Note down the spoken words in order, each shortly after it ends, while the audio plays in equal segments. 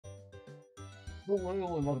Hello and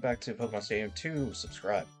welcome back to Pokemon Stadium 2.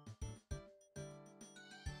 Subscribe.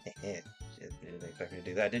 Didn't expect me to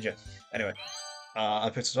do that, did you? Anyway,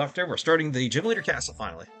 I'm Pixel Doctor. We're starting the Gym Leader Castle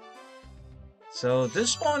finally. So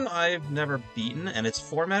this one I've never beaten, and it's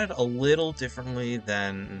formatted a little differently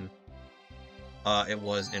than it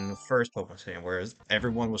was in the first Pokemon Stadium, whereas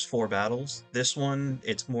everyone was 4 battles. This one,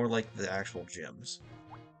 it's more like the actual gyms.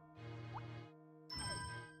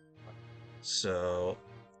 So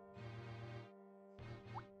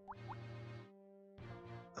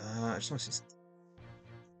I just want to see.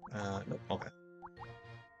 Nope. Okay.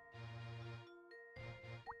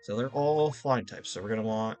 So they're all flying types. So we're gonna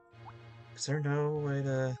want. Is there no way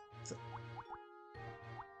to?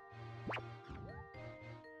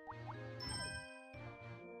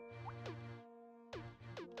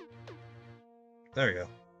 There we go.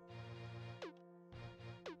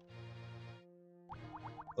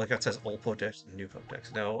 Like that says old Pokedex and new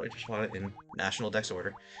Pokedex. No, I just want it in national dex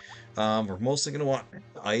order. We're mostly gonna want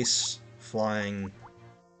ice, flying,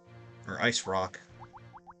 or ice rock.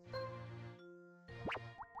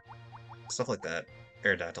 Stuff like that.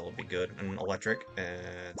 Aerodactyl would be good. And electric.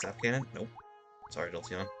 And Zap Cannon? Nope. Sorry,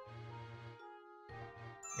 Jolteon.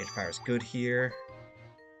 Nature Power is good here.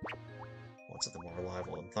 Want something more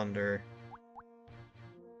reliable than Thunder.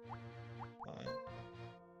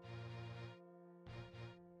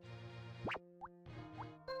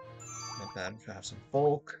 Not bad. We have some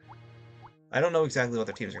Bulk. I don't know exactly what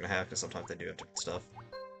their teams are going to have, because sometimes they do have different stuff.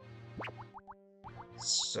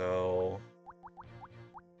 So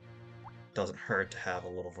doesn't hurt to have a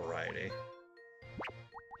little variety.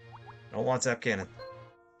 I don't want Zap Cannon.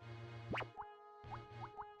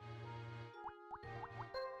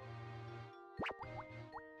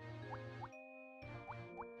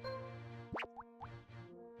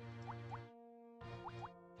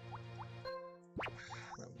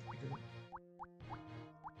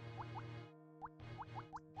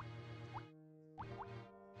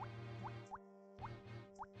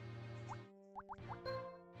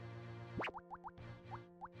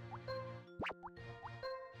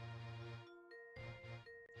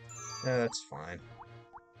 Yeah, that's fine.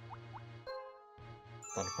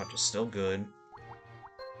 Thunder Punch is still good.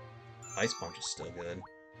 Ice Punch is still good.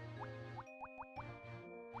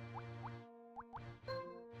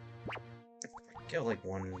 Get like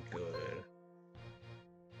one good.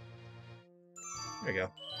 There you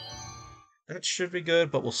go. That should be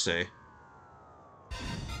good, but we'll see.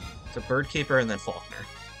 So Bird Keeper and then Falkner.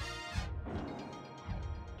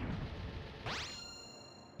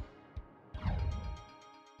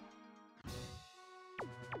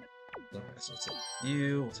 Okay, so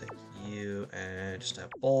we'll take you, and just to have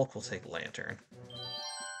Bulk, we'll take Lantern.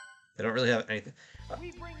 They don't really have anything.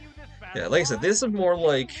 Yeah, like I said, this is more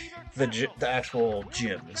like the actual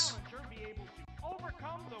gyms.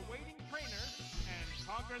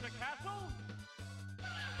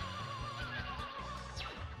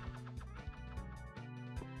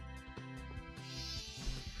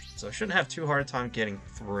 So I shouldn't have too hard a time getting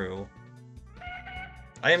through.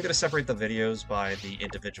 I am going to separate the videos by the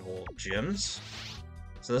individual gyms.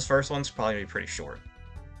 So this first one's probably going to be pretty short.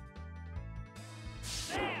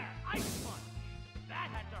 There! Ice punch!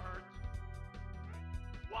 That had to hurt!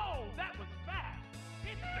 Whoa, that was fast!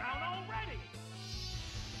 It's down already!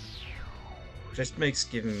 Just makes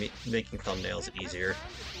making thumbnails easier.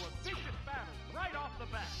 Right off the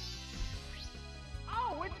bat.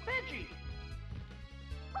 Oh, it's Pidgey!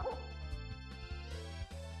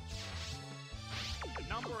 The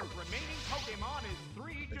number of remaining Pokemon is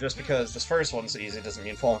 3 to Just 2. because this first one's easy doesn't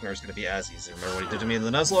mean Falkner is going to be as easy. Remember what he did to me in the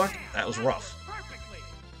Nuzlocke? That was rough. Perfectly.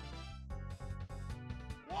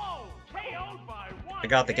 Whoa, KO'd by one. I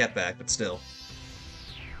got the get back, but still.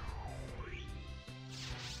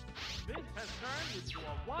 This has turned into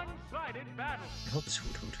a one-sided battle. I hope it's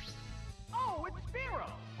Hoot Hoot. Oh, it's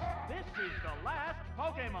Spearow! This is the last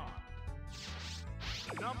Pokemon.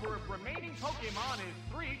 The number of remaining Pokemon is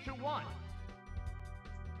 3 to 1.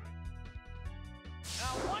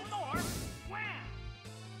 Now one more. Wham!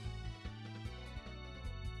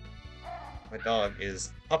 My dog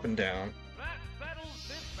is up and down. That settles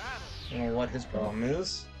this battle. I don't know what his problem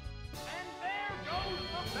is. And there goes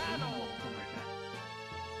the battle.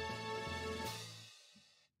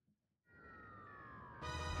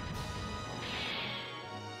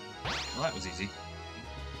 Well, that was easy.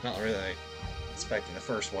 Not really expecting the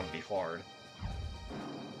first one to be hard.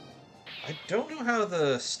 I don't know how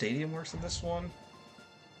the stadium works in this one.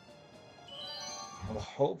 I'm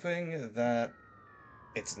hoping that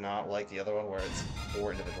it's not like the other one where it's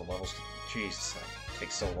 4 individual levels. Jeez, that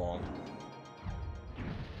takes so long.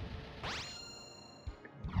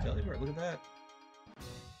 Look at that.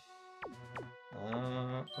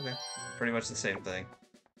 Okay. Pretty much the same thing.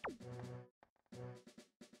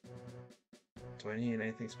 Do I need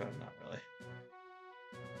anything special? Not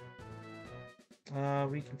really.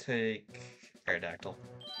 We can take Aerodactyl.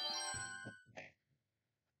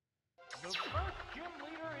 The first gym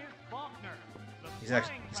leader is Falkner.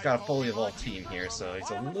 He's got a fully evolved team here, so he's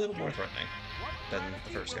a little more threatening than the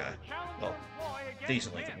first guy. Well,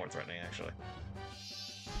 decently more threatening, actually.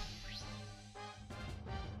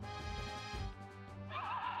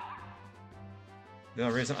 The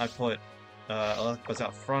only reason I put Electabuzz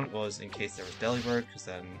out front was in case there was Delibird, because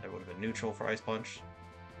then it would have been neutral for Ice Punch.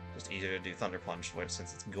 Just easier to do Thunder Punch,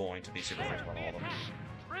 since it's going to be super effective on all of them.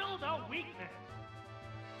 Drill the weakness.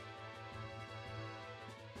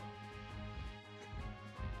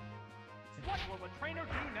 What will the trainer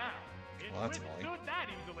do now? It Well, that's withstood annoying. that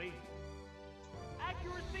easily.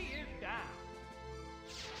 Accuracy is down.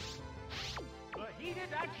 The heated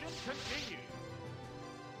action continues.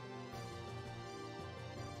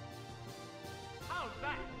 How's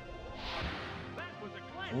that? That was a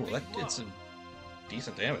glancing Ooh, that blow. did some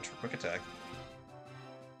decent damage for Quick Attack.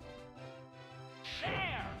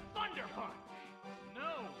 There! Thunder Punch! No,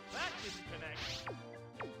 that didn't connect.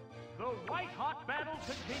 The white-hot battle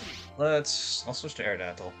continues. I'll switch to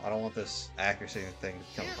Aerodactyl. I don't want this accuracy thing to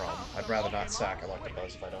become a problem. I'd rather not sack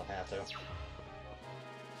Electabuzz if I don't have to.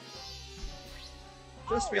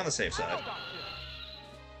 Just to be on the safe side.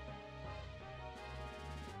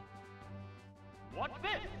 What's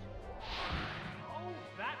this? Oh,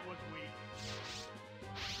 that was weak.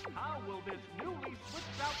 How will this newly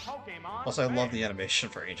switched out Pokémon Also, I love fare? the animation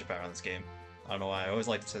for Ancient Power in this game. I don't know why, I always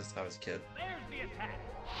liked it since I was a kid. There's the attack.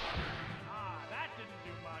 Ah, that didn't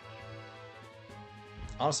do much.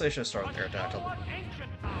 Honestly, I should have started with Aerodactyl. Control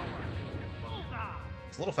ancient power. Bullseye.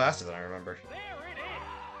 It's a little faster than I remember. There it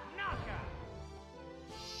is. Knockout.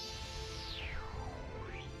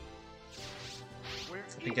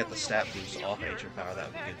 If you get the stat boost off Ancient Power, that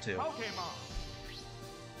would be good too. Pokemon.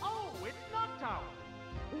 Oh, it's Noctowl.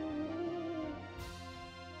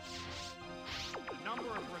 The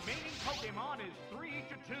number of remaining Pokemon is 3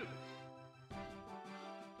 to 2.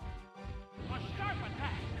 A sharp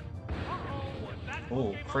attack. Uh-oh, was that Ooh,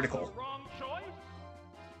 Pokemon critical. the wrong choice?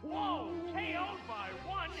 Whoa, KO'd by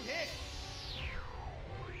one hit.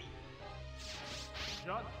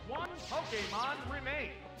 Just one Pokemon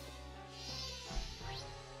remains.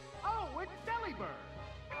 Oh, it's Delibird.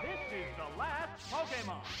 This is the last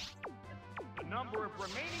Pokemon. The number of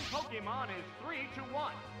remaining Pokemon is 3 to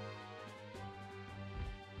 1.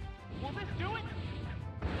 Will this do it?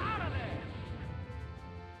 Out of there!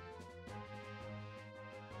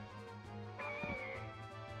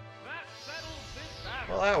 That settles this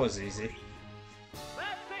battle. Well, that was easy.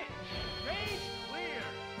 That's it! Stage clear!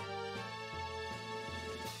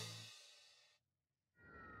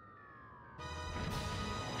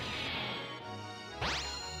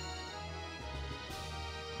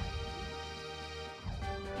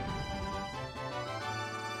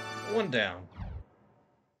 One down.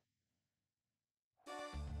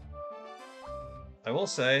 I will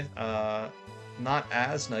say, not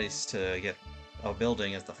as nice to get a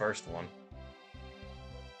building as the first one.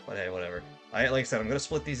 But hey, whatever. Like I said, I'm going to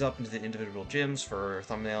split these up into the individual gyms for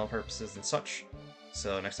thumbnail purposes and such.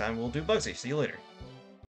 So next time we'll do Bugsy. See you later.